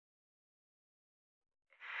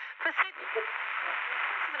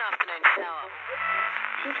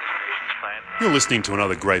You're listening to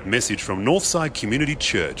another great message from Northside Community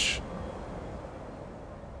Church.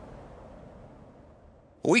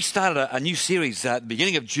 We started a new series at the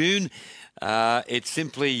beginning of June. It's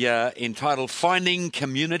simply entitled Finding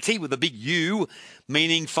Community, with a big U,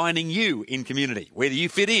 meaning finding you in community. Where do you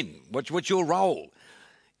fit in? What's your role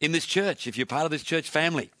in this church if you're part of this church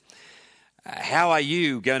family? How are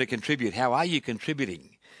you going to contribute? How are you contributing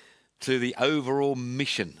to the overall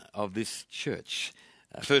mission of this church?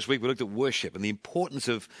 First week we looked at worship and the importance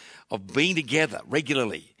of being together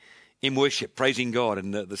regularly in worship, praising God,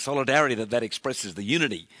 and the solidarity that expresses, the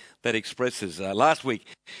unity that expresses. Last week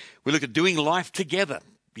we looked at doing life together,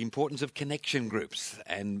 the importance of connection groups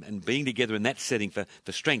and being together in that setting for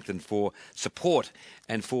strength and for support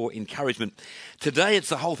and for encouragement. Today it's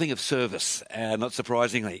the whole thing of service, not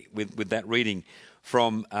surprisingly, with that reading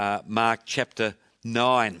from Mark chapter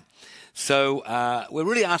 9. So we're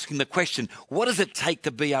really asking the question, what does it take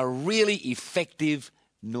to be a really effective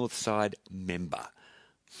Northside member?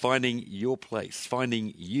 Finding your place,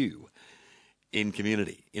 finding you in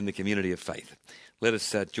community, in the community of faith. Let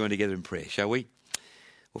us join together in prayer, shall we?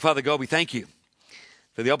 Well, Father God, we thank you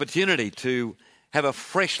for the opportunity to have a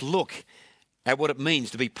fresh look at what it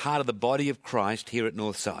means to be part of the body of Christ here at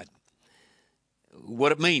Northside.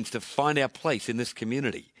 What it means to find our place in this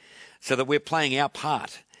community so that we're playing our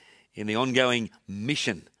part in the ongoing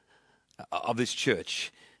mission of this church,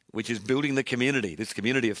 which is building the community, this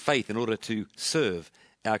community of faith, in order to serve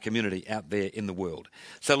our community out there in the world.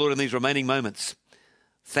 So, Lord, in these remaining moments,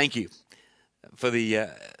 thank you for the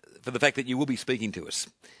fact that you will be speaking to us.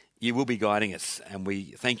 You will be guiding us, and we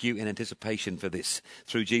thank you in anticipation for this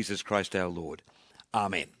through Jesus Christ our Lord.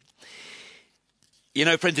 Amen. You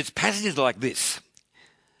know, friends, it's passages like this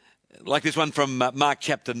one from Mark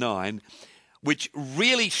chapter 9, which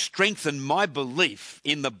really strengthen my belief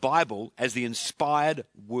in the Bible as the inspired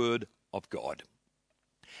Word of God.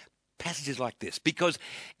 Passages like this, because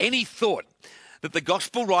any thought that the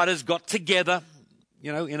gospel writers got together,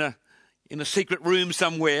 you know, in a secret room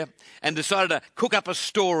somewhere and decided to cook up a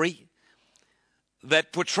story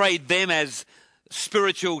that portrayed them as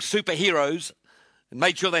spiritual superheroes and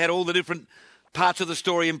made sure they had all the different parts of the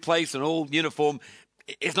story in place and all uniform,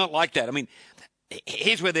 it's not like that. I mean,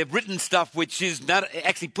 here's where they've written stuff which is not,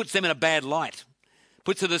 actually puts them in a bad light,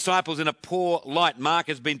 puts the disciples in a poor light. Mark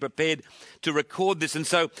has been prepared to record this. And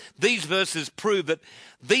so these verses prove that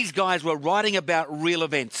these guys were writing about real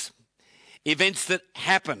events that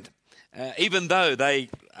happened, even though they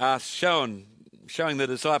are showing the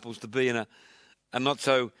disciples to be in a not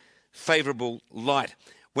so favourable light.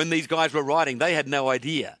 When these guys were writing, they had no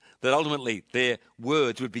idea that ultimately their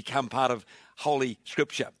words would become part of Holy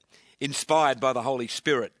Scripture, inspired by the Holy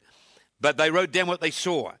Spirit. But they wrote down what they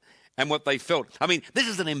saw and what they felt. I mean, this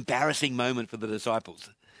is an embarrassing moment for the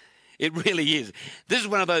disciples. It really is. This is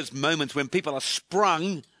one of those moments when people are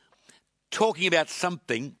sprung talking about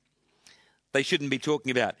something they shouldn't be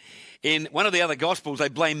talking about. In one of the other Gospels, they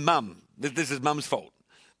blame Mum. This is Mum's fault.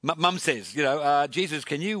 Mum says, Jesus,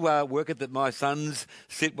 can you work it that my sons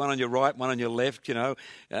sit one on your right, one on your left,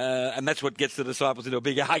 and that's what gets the disciples into a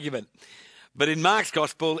big argument. But in Mark's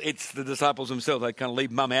Gospel, it's the disciples themselves. They kind of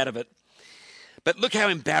leave Mum out of it. But look how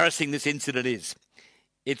embarrassing this incident is.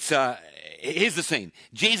 Here's the scene.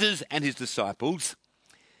 Jesus and his disciples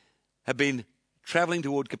have been travelling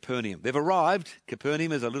toward Capernaum. They've arrived.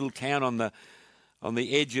 Capernaum is a little town on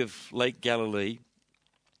the edge of Lake Galilee.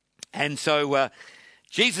 And so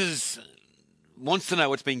Jesus wants to know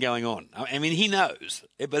what's been going on. I mean, he knows,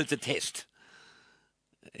 but it's a test.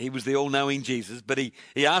 He was the all-knowing Jesus, but he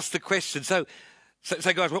asked the question. So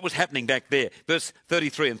guys, what was happening back there? Verse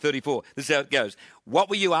 33 and 34, this is how it goes. What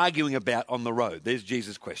were you arguing about on the road? There's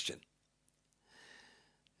Jesus' question.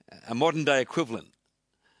 A modern-day equivalent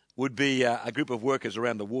would be a group of workers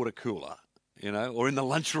around the water cooler, or in the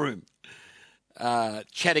lunchroom,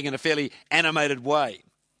 chatting in a fairly animated way,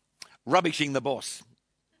 rubbishing the boss,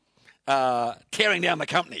 tearing down the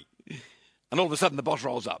company. And all of a sudden, the boss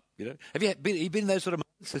rolls up. Have you been in those sort of moments?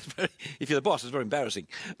 If you're the boss, it's very embarrassing.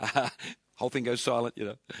 Whole thing goes silent,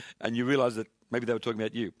 and you realise that maybe they were talking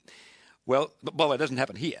about you. Well, but by the way, it doesn't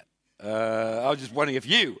happen here. I was just wondering if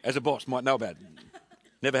you, as a boss, might know about it.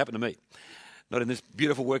 Never happened to me. Not in this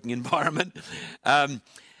beautiful working environment.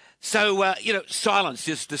 Silence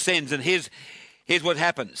just descends, and here's what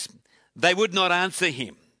happens. They would not answer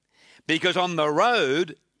him because on the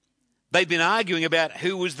road, they'd been arguing about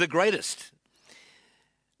who was the greatest.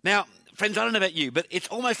 Now, friends, I don't know about you, but it's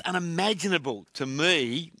almost unimaginable to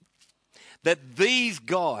me that these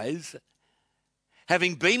guys,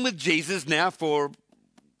 having been with Jesus now for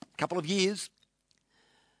a couple of years,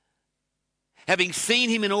 having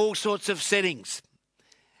seen him in all sorts of settings,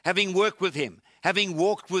 having worked with him, having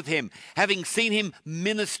walked with him, having seen him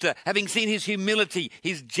minister, having seen his humility,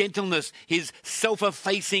 his gentleness, his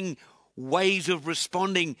self-effacing ways of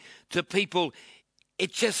responding to people,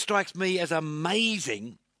 it just strikes me as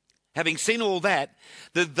amazing, having seen all that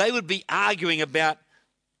they would be arguing about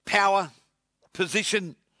power,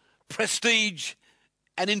 position, prestige,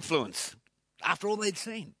 and influence after all they'd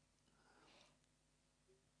seen.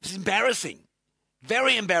 It's embarrassing,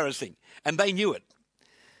 very embarrassing, and they knew it.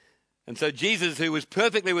 And so Jesus, who was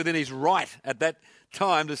perfectly within his right at that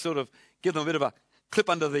time to sort of give them a bit of a clip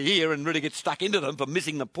under the ear and really get stuck into them for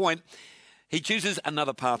missing the point, he chooses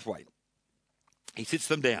another pathway. He sits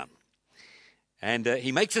them down and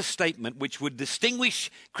he makes a statement which would distinguish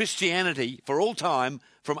Christianity for all time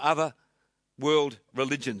from other world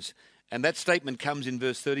religions. And that statement comes in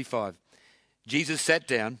verse 35. Jesus sat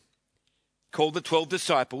down, called the 12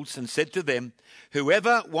 disciples and said to them,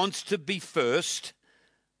 "Whoever wants to be first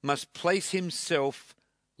must place himself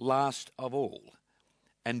last of all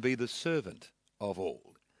and be the servant of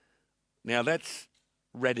all." Now that's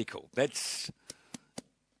radical. That's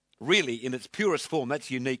really, in its purest form,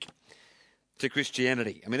 that's unique to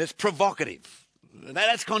Christianity. I mean, it's provocative.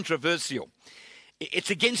 That's controversial.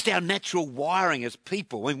 It's against our natural wiring as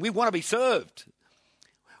people. I mean, we want to be served.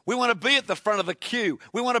 We want to be at the front of the queue.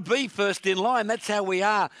 We want to be first in line. That's how we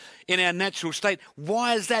are in our natural state.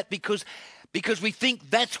 Why is that? Because we think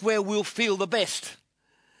that's where we'll feel the best.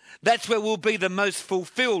 That's where we'll be the most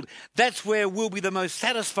fulfilled. That's where we'll be the most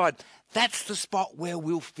satisfied. That's the spot where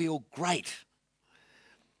we'll feel great.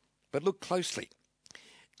 But look closely.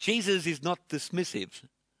 Jesus is not dismissive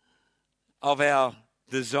of our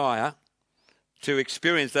desire to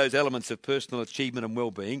experience those elements of personal achievement and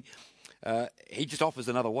well-being. He just offers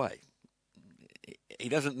another way. He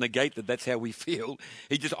doesn't negate that that's how we feel.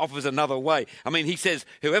 He just offers another way. I mean, he says,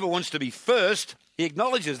 whoever wants to be first, he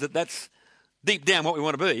acknowledges that that's deep down what we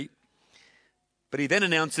want to be. But he then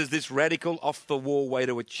announces this radical, off-the-wall way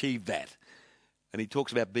to achieve that. And he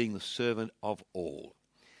talks about being the servant of all.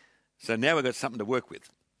 So now we've got something to work with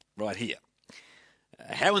right here.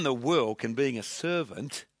 How in the world can being a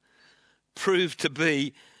servant prove to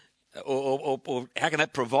be, or how can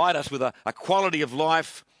that provide us with a quality of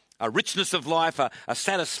life, a richness of life, a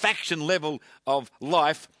satisfaction level of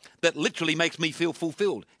life that literally makes me feel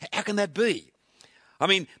fulfilled? How can that be? I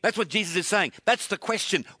mean, that's what Jesus is saying. That's the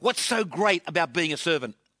question. What's so great about being a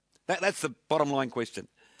servant? That's the bottom line question.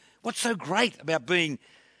 What's so great about being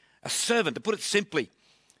a servant? To put it simply,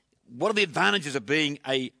 what are the advantages of being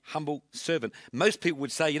a humble servant? Most people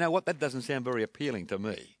would say, you know what, that doesn't sound very appealing to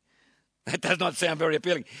me. That does not sound very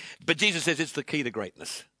appealing. But Jesus says it's the key to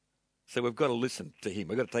greatness. So we've got to listen to him.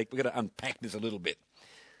 We've got to unpack this a little bit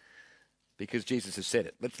because Jesus has said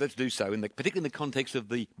it. Let's do so, particularly in the context of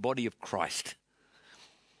the body of Christ.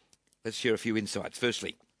 Let's share a few insights.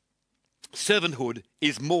 Firstly, servanthood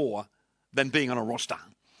is more than being on a roster.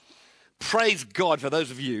 Praise God for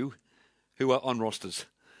those of you who are on rosters,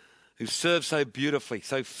 who serve so beautifully,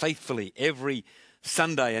 so faithfully every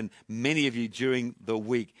Sunday, and many of you during the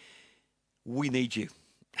week. We need you.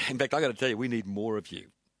 In fact, I got to tell you, we need more of you.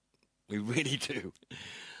 We really do.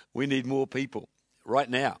 We need more people right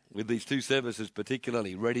now with these two services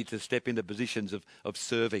particularly ready to step into positions of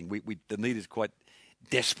serving. The need is quite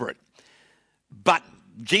desperate. But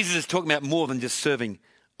Jesus is talking about more than just serving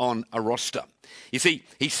on a roster. You see,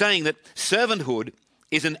 he's saying that servanthood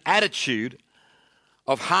is an attitude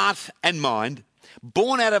of heart and mind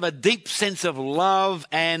born out of a deep sense of love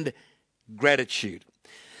and gratitude.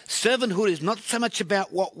 Servanthood is not so much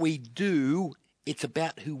about what we do, it's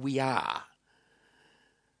about who we are.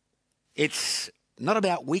 It's not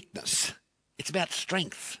about weakness, it's about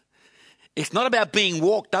strength. It's not about being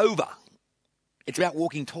walked over, it's about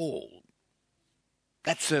walking tall.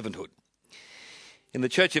 That's servanthood. In the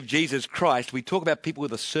Church of Jesus Christ, we talk about people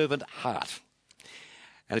with a servant heart.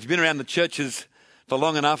 And if you've been around the churches for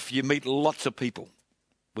long enough, you meet lots of people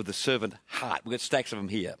with a servant heart. We've got stacks of them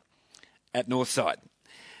here at Northside.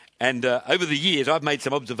 And over the years, I've made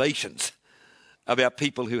some observations about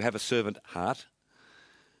people who have a servant heart.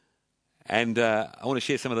 And I want to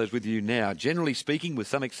share some of those with you now. Generally speaking, with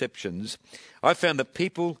some exceptions, I've found that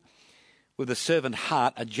people with a servant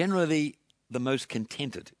heart are generally the most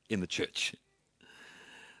contented in the church.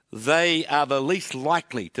 They are the least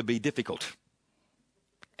likely to be difficult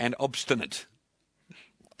and obstinate.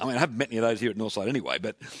 I mean, I haven't met any of those here at Northside anyway,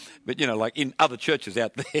 but you know, like in other churches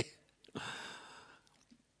out there.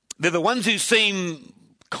 They're the ones who seem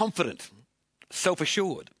confident,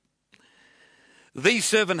 self-assured. These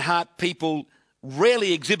servant heart people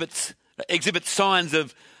rarely exhibits signs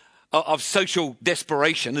of social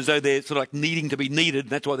desperation, as though they're sort of like needing to be needed, and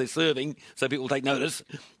that's why they're serving, so people take notice.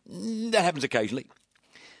 That happens occasionally,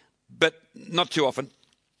 but not too often.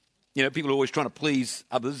 People are always trying to please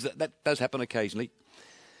others. That does happen occasionally.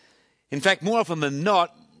 In fact, more often than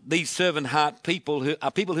not, these servant heart people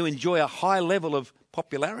who enjoy a high level of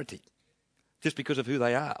popularity just because of who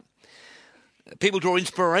they are. People draw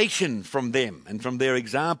inspiration from them and from their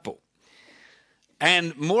example.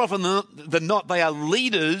 And more often than not, they are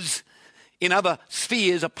leaders in other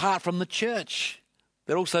spheres apart from the church.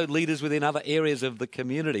 They're also leaders within other areas of the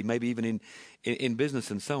community, maybe even in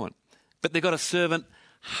business and so on. But they've got a servant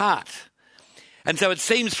heart. And so it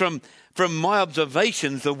seems from my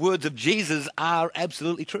observations, the words of Jesus are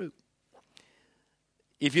absolutely true.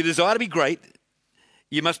 If you desire to be great,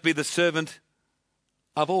 you must be the servant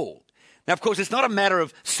of all. Now, of course, it's not a matter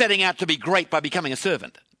of setting out to be great by becoming a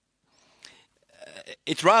servant.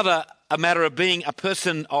 It's rather a matter of being a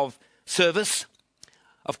person of service,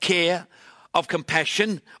 of care, of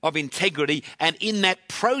compassion, of integrity, and in that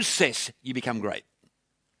process you become great.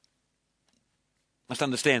 Must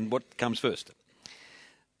understand what comes first.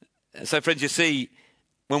 So, friends, you see,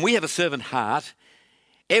 when we have a servant heart,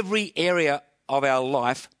 every area of our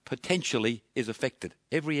life potentially is affected.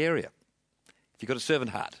 Every area. If you've got a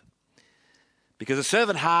servant heart. Because a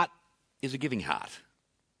servant heart is a giving heart.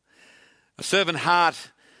 A servant heart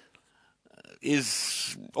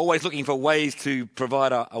is always looking for ways to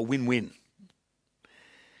provide a win-win.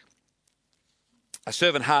 A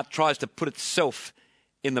servant heart tries to put itself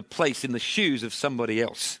in the shoes of somebody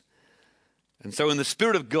else. And so when the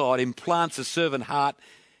Spirit of God implants a servant heart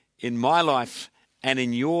in my life and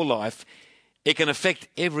in your life, it can affect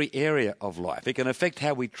every area of life. It can affect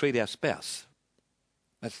how we treat our spouse.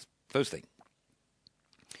 That's the first thing.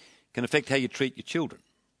 It can affect how you treat your children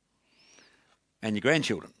and your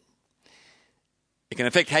grandchildren. It can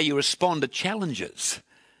affect how you respond to challenges.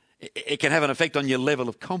 It can have an effect on your level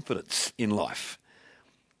of confidence in life.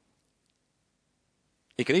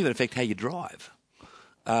 It can even affect how you drive.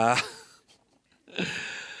 If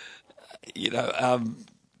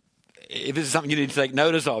this is something you need to take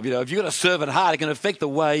notice of, if you've got a servant heart, it can affect the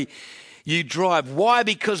way you drive. Why?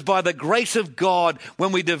 Because by the grace of God,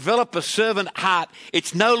 when we develop a servant heart,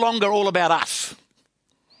 it's no longer all about us.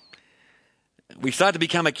 We start to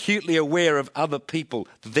become acutely aware of other people,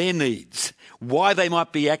 their needs, why they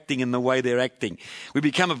might be acting in the way they're acting. We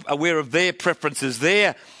become aware of their preferences,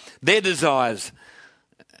 their desires,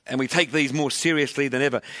 and we take these more seriously than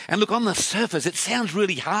ever. And look, on the surface, it sounds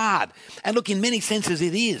really hard. And look, in many senses,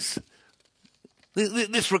 it is.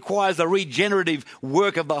 This requires the regenerative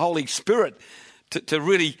work of the Holy Spirit to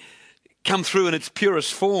really come through in its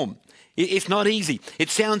purest form. It's not easy. It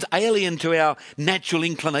sounds alien to our natural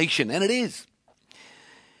inclination, and it is.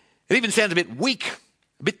 It even sounds a bit weak,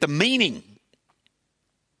 a bit demeaning.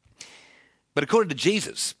 But according to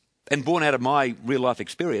Jesus, and born out of my real-life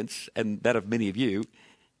experience and that of many of you,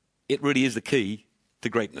 it really is the key to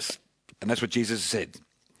greatness. And that's what Jesus said.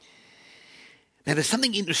 Now, there's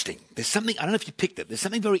something interesting. I don't know if you picked it, there's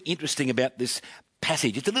something very interesting about this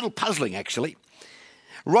passage. It's a little puzzling, actually.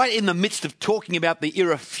 Right in the midst of talking about the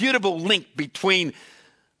irrefutable link between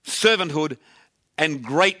servanthood and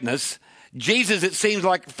greatness, Jesus, it seems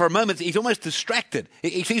like for a moment, he's almost distracted.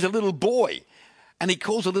 He sees a little boy, and he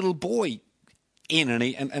calls a little boy in, and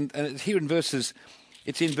it's here in verses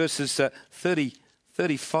 30,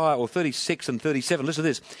 35 or 36 and 37. Listen to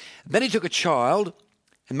this. Then he took a child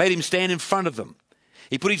and made him stand in front of them.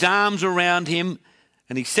 He put his arms around him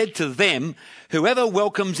and he said to them, "Whoever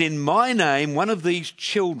welcomes in my name one of these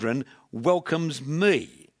children welcomes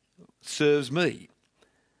me, serves me.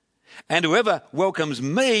 And whoever welcomes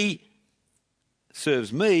me,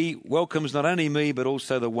 serves me, welcomes not only me but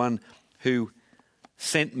also the one who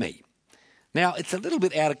sent me." Now, it's a little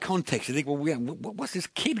bit out of context. You think, well, what's this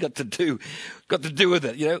kid got to do with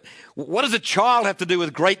it? What does a child have to do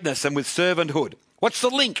with greatness and with servanthood? What's the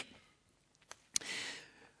link?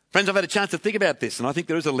 Friends, I've had a chance to think about this, and I think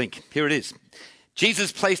there is a link. Here it is.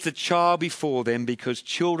 Jesus placed a child before them because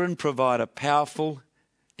children provide a powerful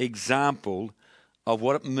example of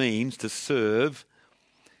what it means to serve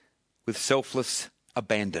with selfless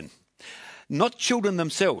abandon. Not children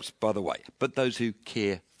themselves, by the way, but those who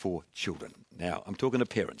care for children. Now, I'm talking to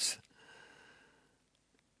parents.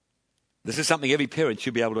 This is something every parent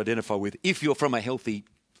should be able to identify with. If you're from a healthy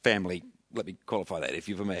family, let me qualify that. If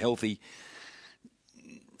you're from a healthy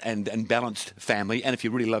and balanced family, and if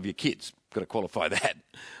you really love your kids, got to qualify that.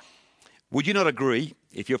 Would you not agree,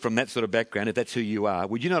 if you're from that sort of background, if that's who you are,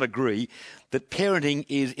 would you not agree that parenting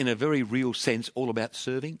is, in a very real sense, all about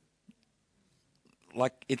serving?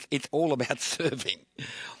 like it's all about serving.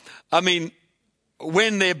 I mean,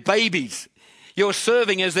 when they're babies, you're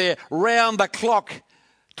serving as their round-the-clock,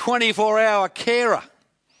 24-hour carer.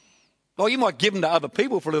 Well, you might give them to other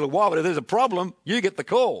people for a little while, but if there's a problem, you get the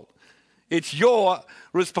call. It's your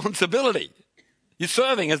responsibility. You're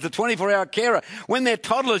serving as the 24-hour carer. When they're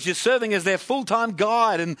toddlers, you're serving as their full-time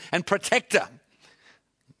guide and protector.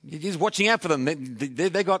 You're just watching out for them.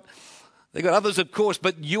 They've got others, of course,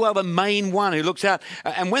 but you are the main one who looks out.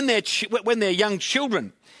 And when they're young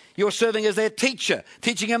children, you're serving as their teacher,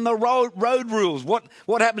 teaching them the road rules.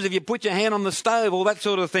 What happens if you put your hand on the stove, all that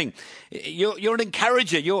sort of thing. You're an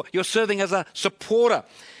encourager. You're serving as a supporter.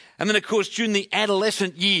 And then, of course, during the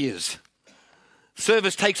adolescent years,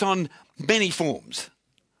 service takes on many forms.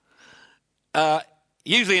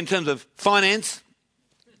 Usually in terms of finance,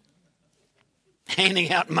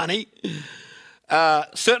 handing out money,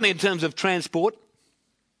 certainly in terms of transport,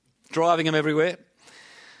 driving them everywhere.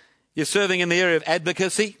 You're serving in the area of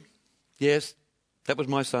advocacy. Yes, that was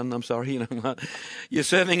my son. I'm sorry. You're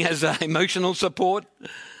serving as emotional support,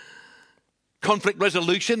 conflict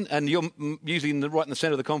resolution, and you're usually right in the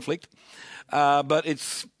centre of the conflict. But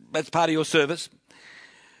that's part of your service.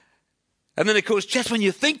 And then, of course, just when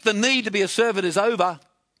you think the need to be a servant is over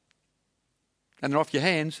and they're off your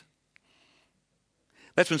hands,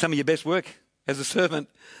 that's when some of your best work as a servant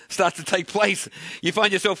starts to take place. You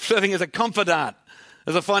find yourself serving as a confidant,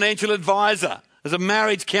 as a financial advisor, as a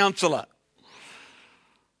marriage counsellor,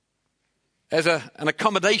 as an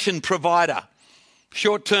accommodation provider,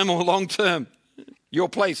 short-term or long-term, your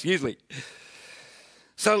place usually.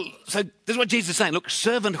 So this is what Jesus is saying. Look,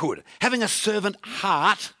 servanthood, having a servant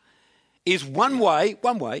heart is one way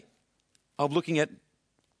of looking at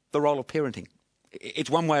the role of parenting. It's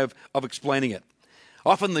one way of explaining it.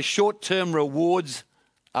 Often the short-term rewards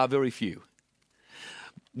are very few,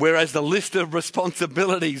 whereas the list of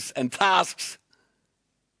responsibilities and tasks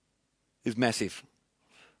is massive.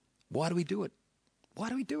 Why do we do it? Why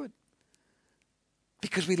do we do it?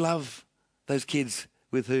 Because we love those kids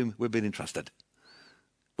with whom we've been entrusted.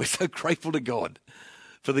 We're so grateful to God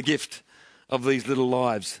for the gift of these little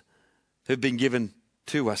lives who've been given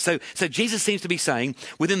to us. So Jesus seems to be saying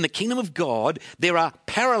within the kingdom of God, there are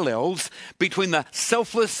parallels between the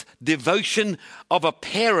selfless devotion of a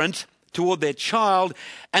parent toward their child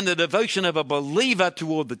and the devotion of a believer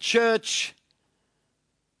toward the church,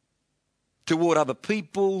 toward other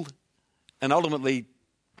people, and ultimately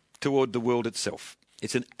toward the world itself.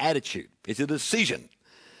 It's an attitude. It's a decision.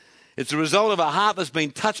 It's a result of a heart that's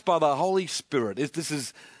been touched by the Holy Spirit. This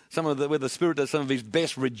is where the Spirit does some of his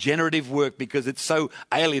best regenerative work because it's so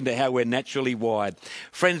alien to how we're naturally wired.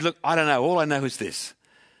 Friends, look, I don't know. All I know is this.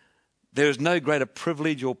 There is no greater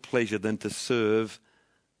privilege or pleasure than to serve,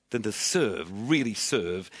 really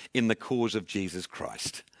serve in the cause of Jesus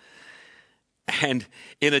Christ. And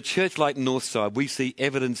in a church like Northside, we see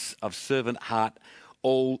evidence of servant heart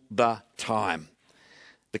all the time.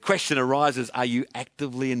 The question arises, are you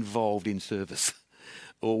actively involved in service?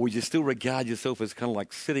 Or would you still regard yourself as kind of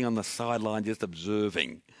like sitting on the sideline just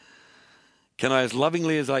observing? Can I, as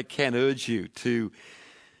lovingly as I can, urge you to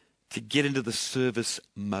get into the service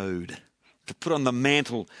mode, to put on the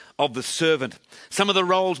mantle of the servant. Some of the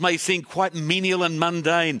roles may seem quite menial and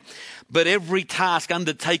mundane, but every task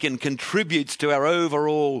undertaken contributes to our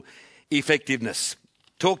overall effectiveness.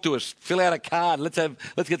 Talk to us, fill out a card, let's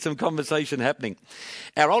get some conversation happening.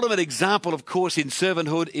 Our ultimate example, of course, in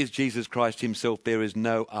servanthood is Jesus Christ himself. There is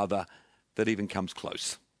no other that even comes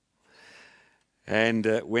close.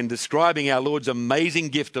 And when describing our Lord's amazing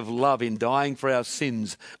gift of love in dying for our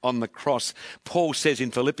sins on the cross, Paul says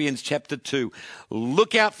in Philippians chapter 2,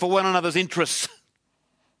 look out for one another's interests,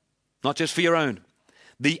 not just for your own.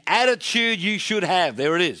 The attitude you should have,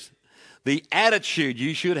 there it is, the attitude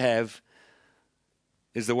you should have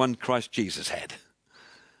is the one Christ Jesus had.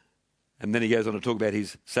 And then he goes on to talk about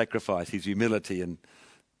his sacrifice, his humility and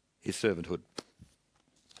his servanthood.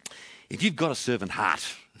 If you've got a servant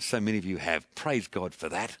heart, so many of you have, praise God for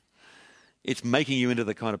that. It's making you into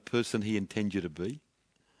the kind of person he intends you to be.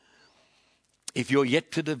 If you're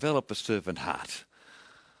yet to develop a servant heart,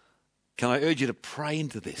 can I urge you to pray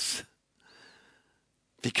into this?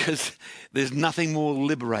 Because there's nothing more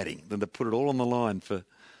liberating than to put it all on the line for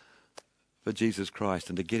Jesus Christ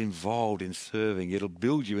and to get involved in serving. It'll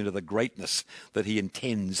build you into the greatness that he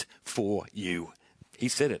intends for you. He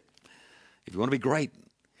said it. If you want to be great,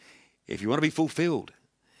 if you want to be fulfilled,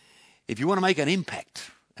 if you want to make an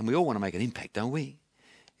impact, and we all want to make an impact, don't we?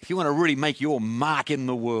 If you want to really make your mark in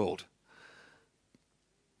the world,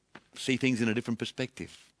 see things in a different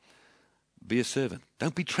perspective, be a servant.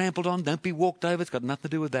 Don't be trampled on. Don't be walked over. It's got nothing to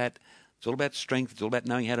do with that. It's all about strength. It's all about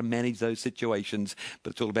knowing how to manage those situations.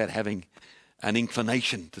 But it's all about having an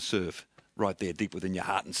inclination to serve right there deep within your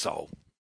heart and soul.